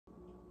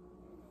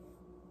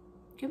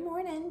Good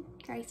morning,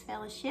 Grace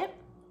Fellowship.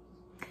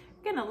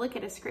 We're going to look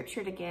at a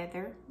scripture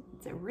together.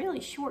 It's a really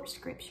short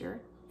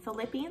scripture,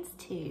 Philippians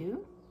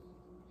 2,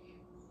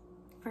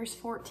 verse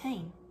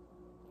 14.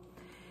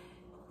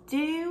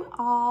 Do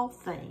all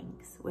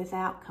things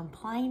without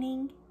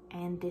complaining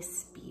and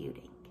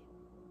disputing,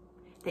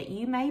 that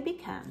you may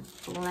become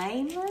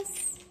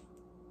blameless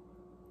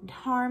and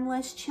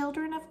harmless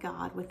children of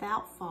God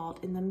without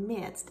fault in the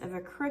midst of a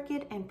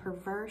crooked and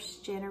perverse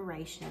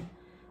generation,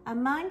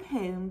 among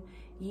whom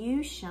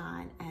you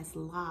shine as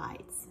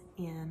lights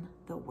in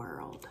the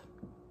world.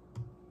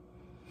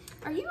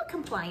 Are you a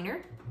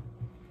complainer?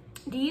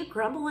 Do you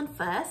grumble and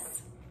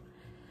fuss?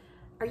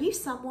 Are you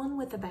someone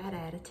with a bad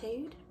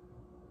attitude?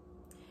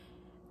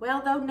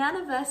 Well, though none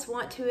of us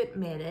want to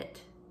admit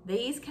it,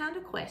 these kind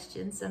of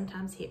questions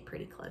sometimes hit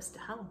pretty close to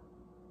home.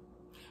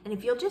 And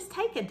if you'll just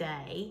take a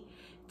day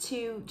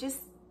to just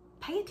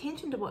pay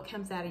attention to what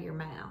comes out of your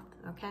mouth,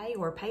 okay?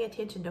 Or pay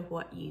attention to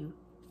what you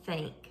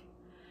think.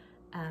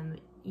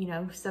 You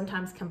know,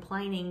 sometimes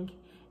complaining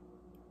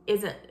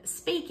isn't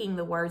speaking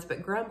the words,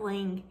 but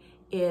grumbling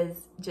is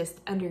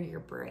just under your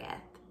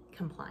breath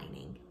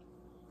complaining.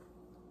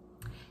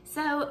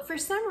 So for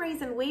some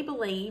reason, we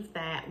believe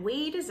that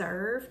we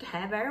deserve to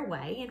have our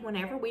way, and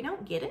whenever we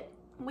don't get it,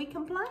 we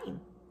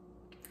complain.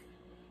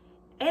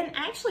 And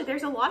actually,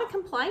 there's a lot of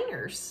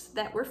complainers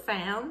that were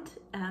found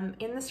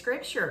in the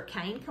scripture.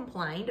 Cain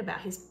complained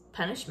about his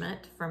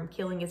punishment from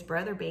killing his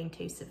brother being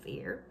too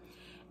severe.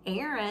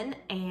 Aaron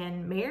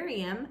and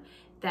Miriam,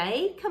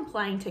 they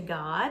complained to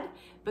God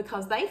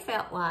because they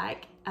felt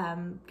like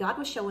God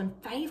was showing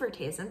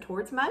favoritism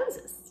towards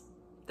Moses,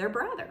 their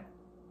brother.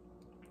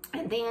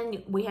 And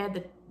then we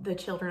had the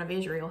children of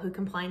Israel who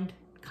complained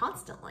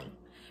constantly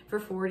for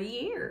 40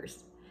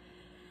 years.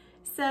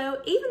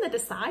 So even the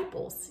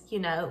disciples, you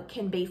know,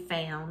 can be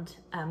found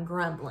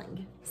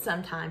grumbling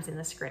sometimes in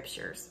the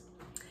scriptures.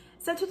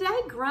 So today,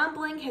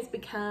 grumbling has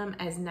become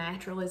as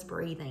natural as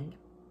breathing.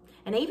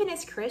 And even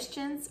as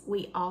Christians,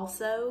 we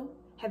also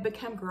have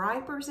become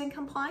gripers and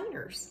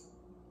complainers.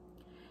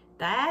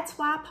 That's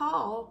why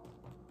Paul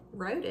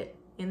wrote it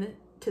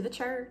to the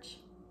church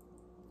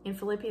in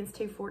Philippians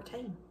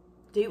 2:14.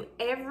 Do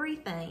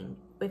everything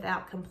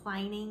without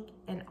complaining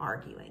and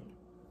arguing.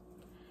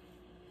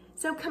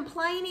 So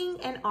complaining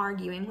and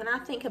arguing, when I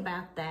think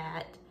about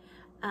that,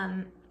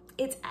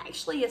 it's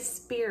actually a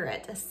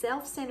spirit, a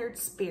self-centered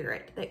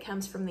spirit that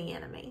comes from the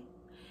enemy.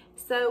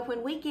 So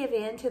when we give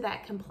in to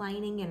that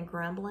complaining and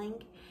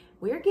grumbling,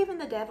 we're giving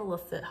the devil a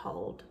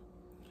foothold.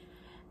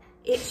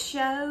 It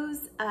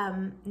shows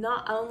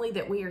not only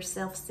that we are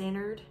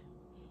self-centered,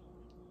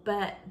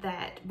 but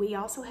that we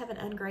also have an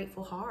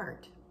ungrateful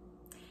heart.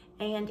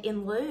 And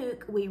in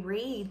Luke, we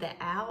read that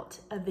out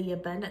of the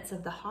abundance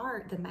of the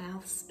heart, the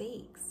mouth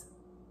speaks.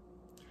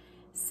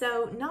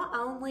 So not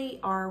only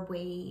are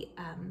we,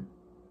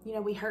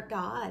 we hurt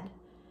God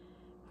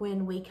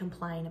when we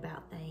complain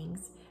about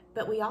things,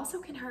 but we also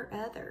can hurt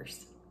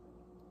others.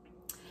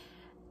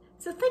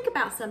 So think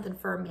about something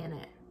for a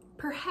minute.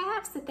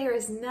 Perhaps that there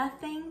is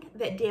nothing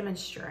that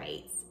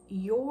demonstrates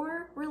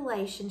your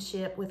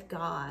relationship with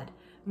God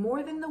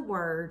more than the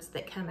words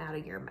that come out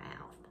of your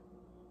mouth.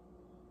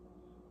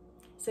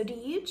 So do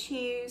you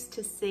choose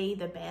to see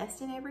the best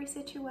in every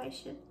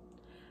situation?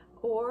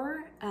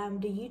 Or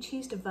do you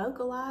choose to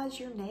vocalize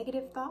your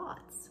negative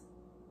thoughts?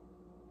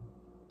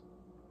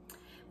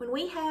 When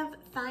we have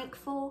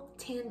thankful,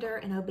 tender,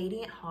 and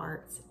obedient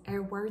hearts,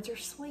 our words are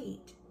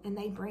sweet and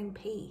they bring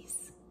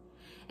peace.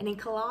 And in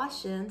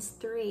Colossians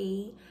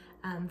 3,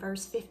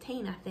 verse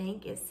 15, I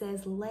think, it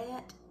says,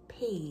 let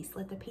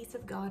the peace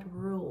of God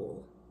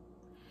rule.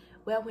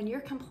 Well, when you're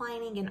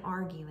complaining and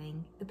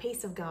arguing, the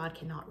peace of God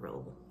cannot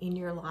rule in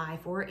your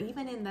life or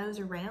even in those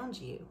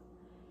around you.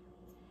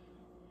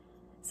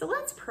 So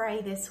let's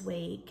pray this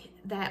week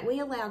that we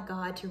allow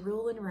God to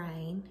rule and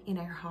reign in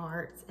our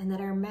hearts, and that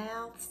our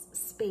mouths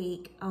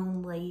speak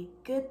only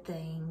good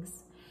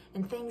things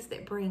and things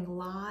that bring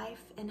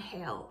life and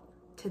health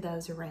to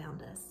those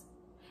around us.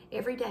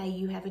 Every day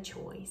you have a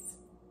choice,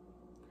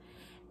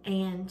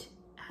 and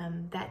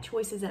that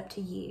choice is up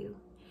to you.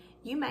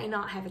 You may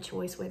not have a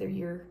choice whether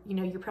you're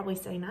probably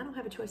saying, I don't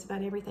have a choice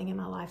about everything in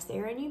my life,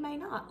 Sarah, and you may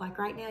not. Like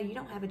right now, you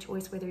don't have a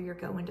choice whether you're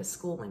going to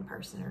school in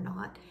person or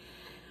not.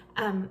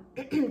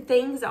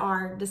 Things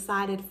are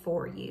decided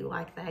for you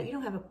like that. You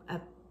don't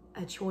have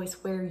a choice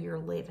where you're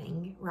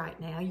living right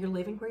now. You're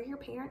living where your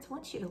parents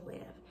want you to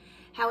live.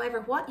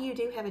 However, what you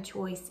do have a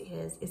choice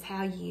is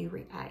how you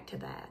react to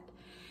that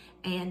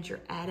and your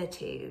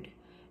attitude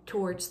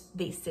towards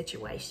these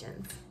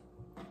situations.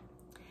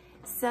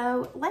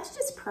 So let's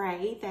just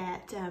pray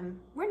that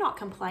we're not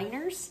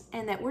complainers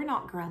and that we're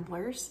not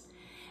grumblers.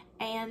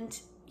 And,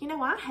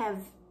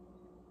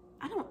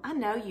 I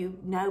know you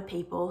know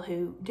people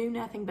who do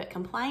nothing but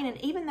complain, and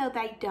even though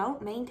they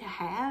don't mean to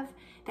have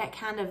that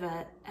kind of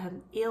a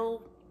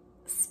ill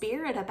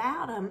spirit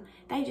about them,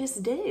 they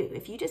just do.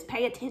 If you just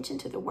pay attention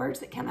to the words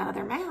that come out of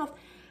their mouth,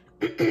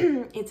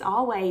 it's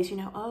always,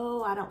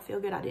 oh, I don't feel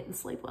good, I didn't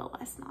sleep well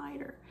last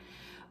night,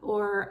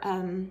 or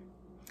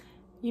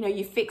You know,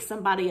 you fix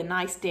somebody a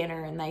nice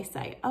dinner and they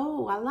say,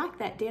 oh, I like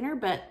that dinner,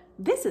 but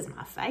this is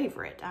my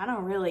favorite. I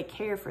don't really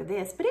care for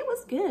this, but it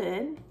was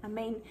good. I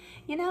mean,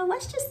 you know,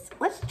 let's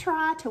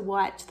try to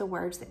watch the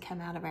words that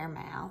come out of our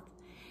mouth.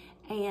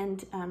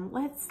 And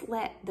let's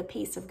let the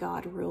peace of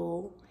God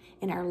rule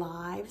in our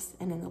lives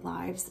and in the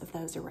lives of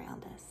those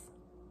around us.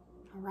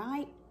 All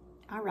right?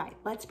 All right,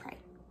 let's pray.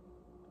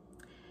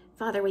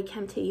 Father, we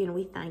come to you and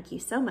we thank you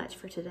so much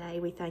for today.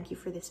 We thank you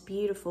for this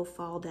beautiful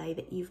fall day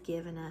that you've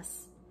given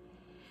us.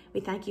 We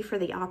thank you for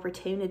the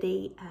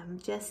opportunity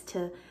just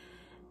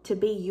to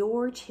be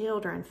your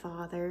children,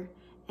 Father,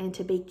 and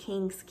to be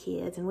King's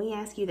kids. And we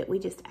ask you that we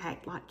just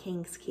act like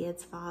King's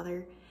kids,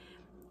 Father.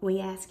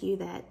 We ask you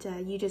that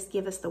you just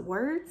give us the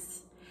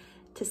words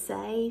to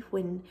say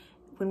when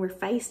we're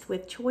faced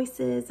with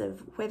choices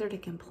of whether to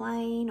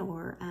complain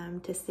or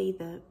to see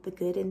the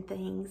good in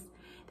things.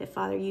 That,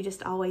 Father, you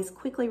just always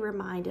quickly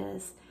remind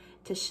us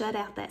to shut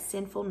out that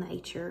sinful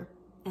nature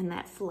and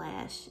that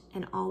flesh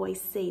and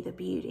always see the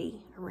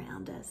beauty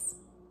around us.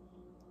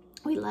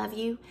 We love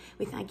you.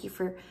 We thank you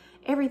for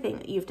everything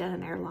that you've done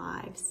in our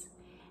lives.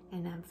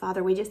 And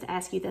Father, we just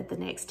ask you that the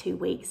next 2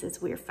 weeks,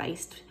 as we're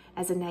faced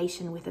as a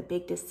nation with a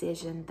big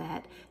decision,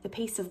 that the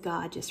peace of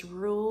God just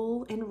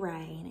rule and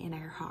reign in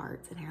our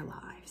hearts and our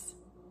lives.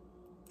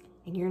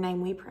 In your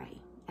name we pray.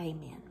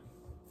 Amen.